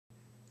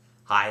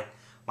Hi,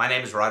 my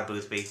name is Rod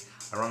Boothby.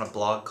 I run a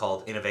blog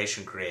called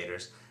Innovation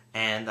Creators,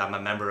 and I'm a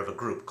member of a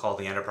group called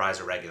the Enterprise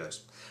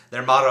Irregulars.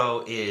 Their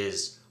motto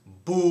is,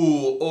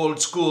 "Boo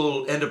old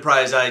school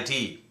enterprise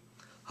IT,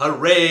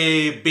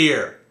 hooray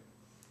beer,"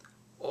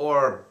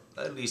 or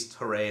at least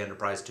hooray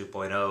Enterprise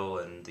 2.0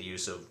 and the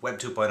use of Web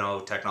 2.0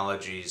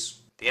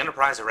 technologies. The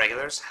Enterprise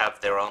Irregulars have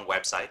their own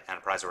website,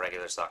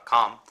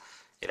 enterpriseirregulars.com.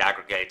 It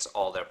aggregates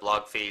all their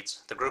blog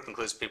feeds. The group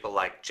includes people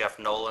like Jeff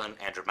Nolan,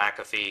 Andrew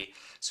McAfee,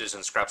 Susan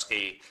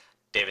Skrupski,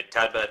 David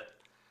Talbot,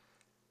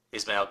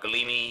 Ismail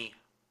Galimi,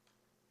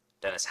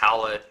 Dennis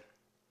Howlett,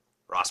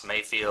 Ross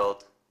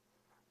Mayfield,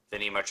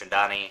 Vinny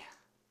Merchandani,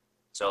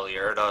 Zoli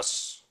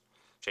Erdos,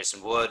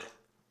 Jason Wood,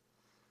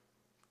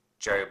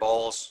 Jerry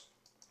Bowles,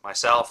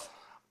 myself,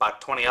 about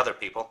 20 other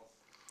people.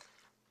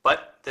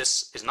 But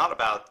this is not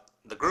about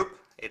the group,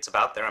 it's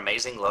about their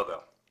amazing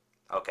logo.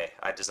 Okay,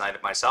 I designed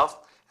it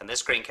myself, and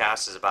this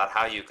screencast is about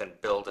how you can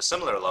build a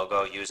similar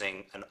logo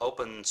using an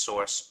open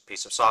source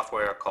piece of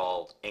software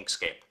called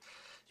Inkscape.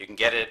 You can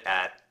get it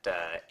at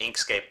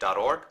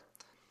inkscape.org.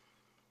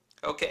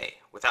 Okay,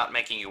 without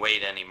making you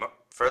wait any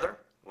further,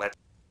 let's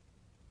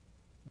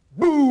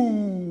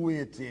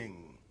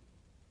Boo-witting.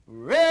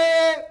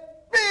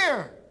 Red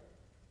beer.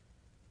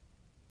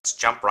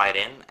 jump right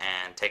in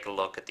and take a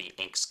look at the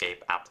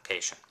Inkscape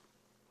application.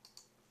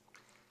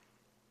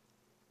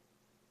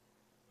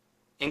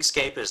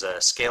 Inkscape is a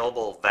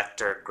scalable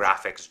vector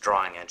graphics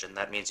drawing engine.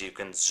 That means you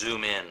can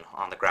zoom in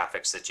on the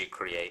graphics that you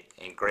create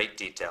in great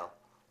detail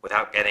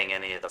without getting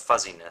any of the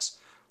fuzziness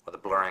or the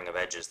blurring of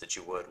edges that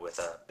you would with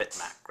a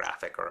bitmap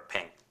graphic or a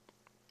ping.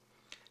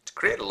 To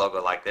create a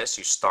logo like this,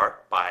 you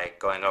start by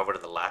going over to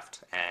the left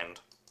and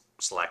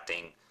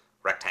selecting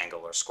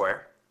rectangle or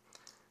square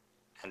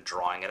and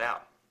drawing it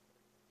out.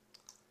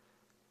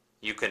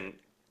 You can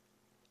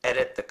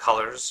edit the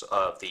colors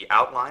of the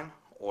outline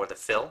or the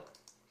fill.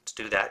 To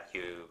do that,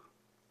 you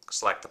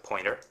select the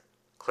pointer,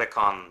 click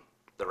on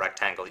the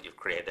rectangle that you've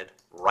created,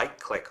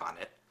 right-click on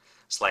it,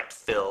 select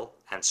Fill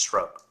and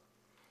Stroke.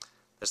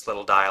 This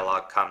little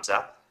dialog comes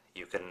up.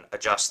 You can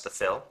adjust the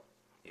fill.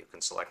 You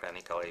can select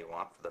any color you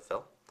want for the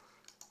fill.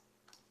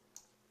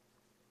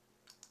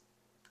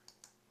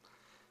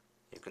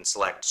 You can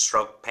select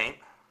Stroke Paint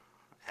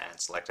and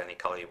select any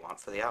color you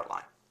want for the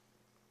outline.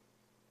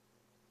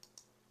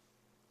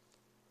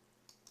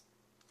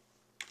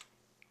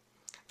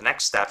 The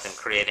next step in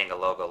creating a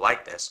logo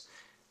like this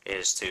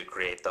is to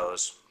create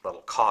those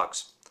little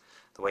cogs.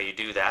 The way you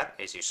do that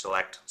is you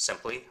select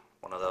simply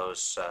one of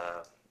those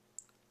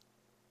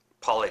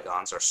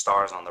polygons or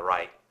stars on the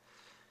right.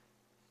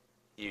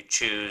 You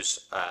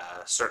choose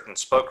a certain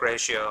spoke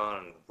ratio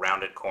and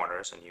rounded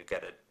corners, and you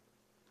get a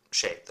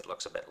shape that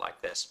looks a bit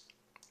like this.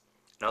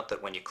 Note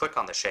that when you click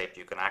on the shape,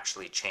 you can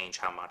actually change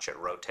how much it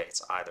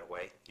rotates either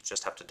way. You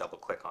just have to double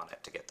click on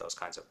it to get those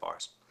kinds of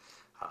bars.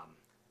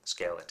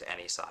 Scale it to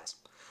any size.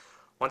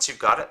 Once you've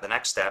got it, the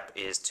next step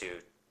is to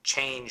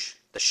change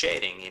the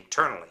shading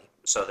internally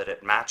so that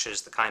it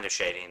matches the kind of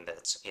shading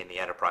that's in the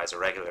Enterprise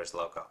Irregulars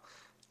logo.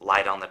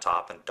 Light on the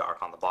top and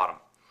dark on the bottom.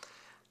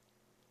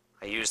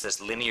 I use this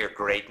linear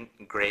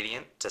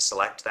gradient to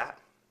select that,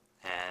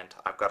 and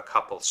I've got a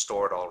couple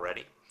stored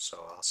already,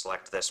 so I'll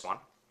select this one.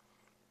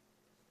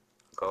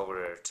 Go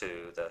over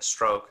to the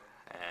stroke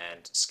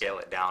and scale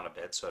it down a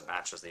bit so it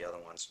matches the other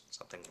ones,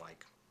 something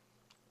like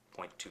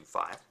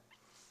 0.25.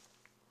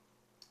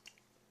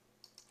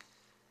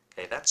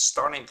 Okay, that's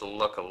starting to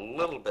look a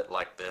little bit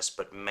like this,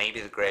 but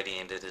maybe the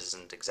gradient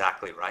isn't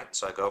exactly right,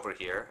 so I go over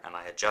here and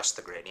I adjust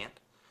the gradient.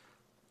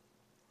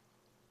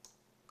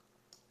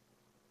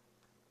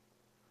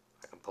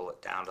 I can pull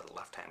it down to the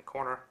left-hand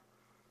corner.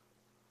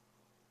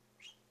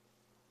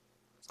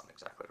 It's not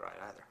exactly right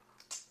either.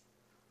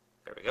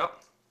 There we go.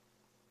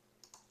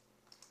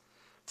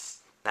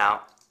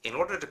 Now, in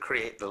order to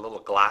create the little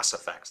glass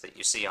effects that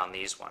you see on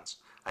these ones,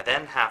 I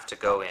then have to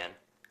go in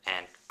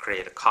and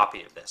create a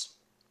copy of this.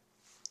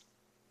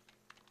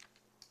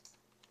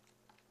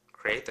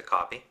 Create the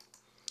copy.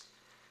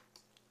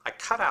 I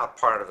cut out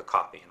part of the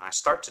copy, and I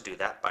start to do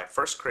that by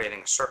first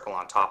creating a circle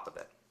on top of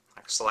it.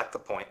 I select the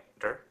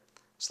pointer,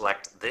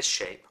 select this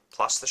shape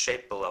plus the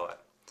shape below it.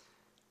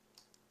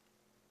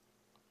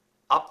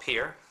 Up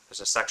here, there's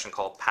a section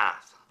called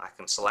Path. I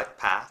can select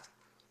Path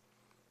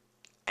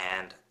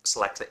and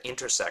select the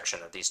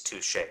intersection of these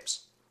two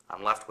shapes.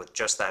 I'm left with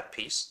just that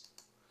piece.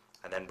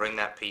 I then bring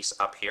that piece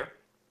up here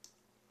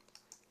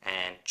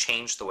and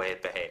change the way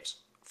it behaves.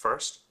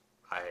 First,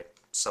 I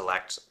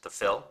select the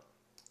fill,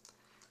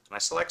 and I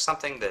select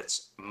something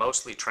that's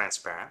mostly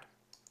transparent,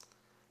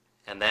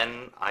 and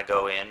then I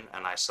go in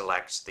and I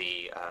select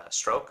the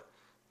stroke,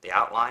 the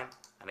outline,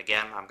 and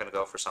again I'm going to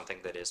go for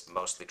something that is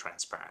mostly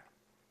transparent.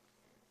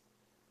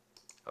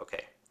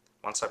 Okay,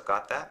 once I've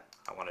got that,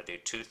 I want to do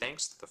two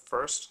things. The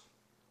first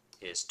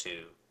is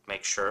to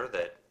make sure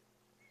that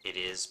it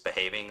is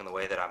behaving in the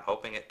way that I'm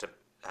hoping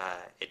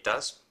it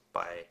does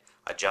by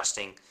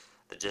adjusting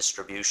the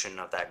distribution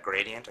of that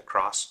gradient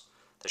across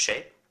the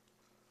shape.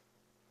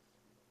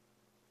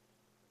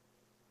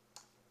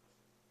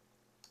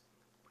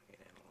 Bring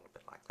it in a little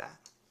bit like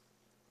that.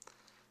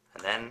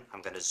 And then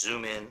I'm going to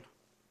zoom in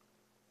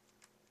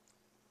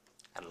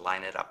and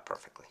line it up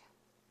perfectly.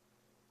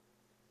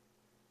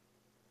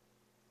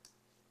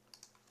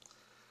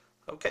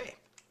 Okay,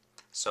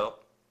 so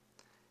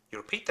you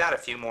repeat that a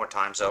few more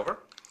times over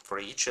for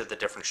each of the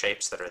different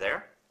shapes that are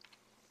there.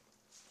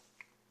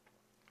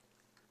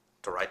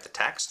 To write the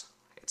text,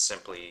 it's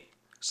simply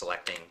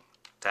selecting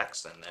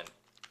text and then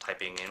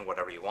typing in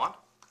whatever you want.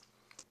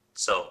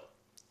 So,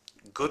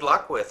 good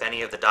luck with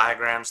any of the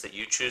diagrams that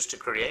you choose to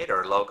create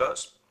or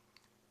logos.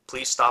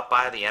 Please stop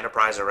by the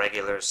Enterprise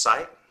Irregulars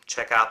site.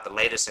 Check out the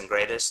latest and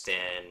greatest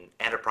in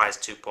Enterprise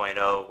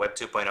 2.0, Web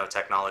 2.0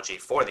 technology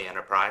for the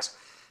enterprise.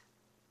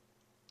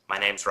 My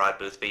name's Rod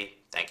Boothby.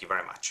 Thank you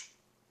very much.